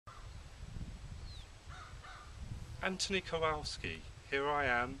Anthony Kowalski. Here I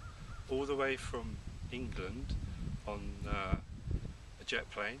am, all the way from England on a jet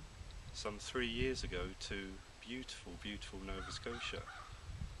plane some 3 years ago to beautiful, beautiful Nova Scotia.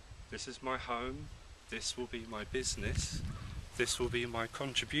 This is my home, this will be my business, this will be my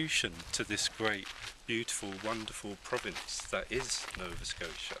contribution to this great, beautiful, wonderful province that is Nova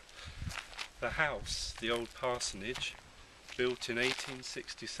Scotia. The house, the Old Parsonage, built in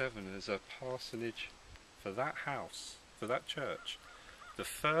 1867 as a parsonage for that house, for that church. The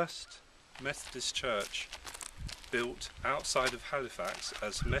first Methodist church built outside of Halifax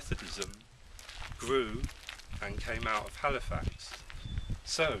as Methodism grew and came out of Halifax.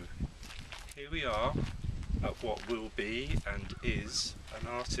 So, here we are at what will be and is an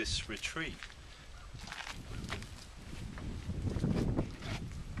artist's retreat.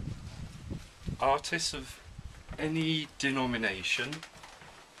 Artists of any denomination,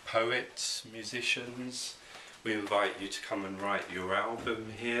 poets, musicians, we invite you to come and write your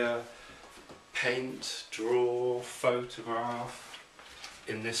album here, paint, draw, photograph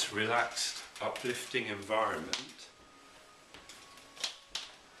in this relaxed, uplifting environment.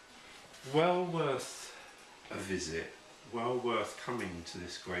 Well worth a visit, well worth coming to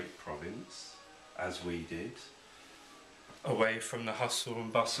this great province, as we did, away from the hustle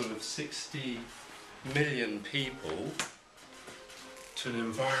and bustle of 60 million people to an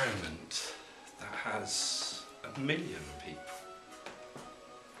environment that has 1 million people.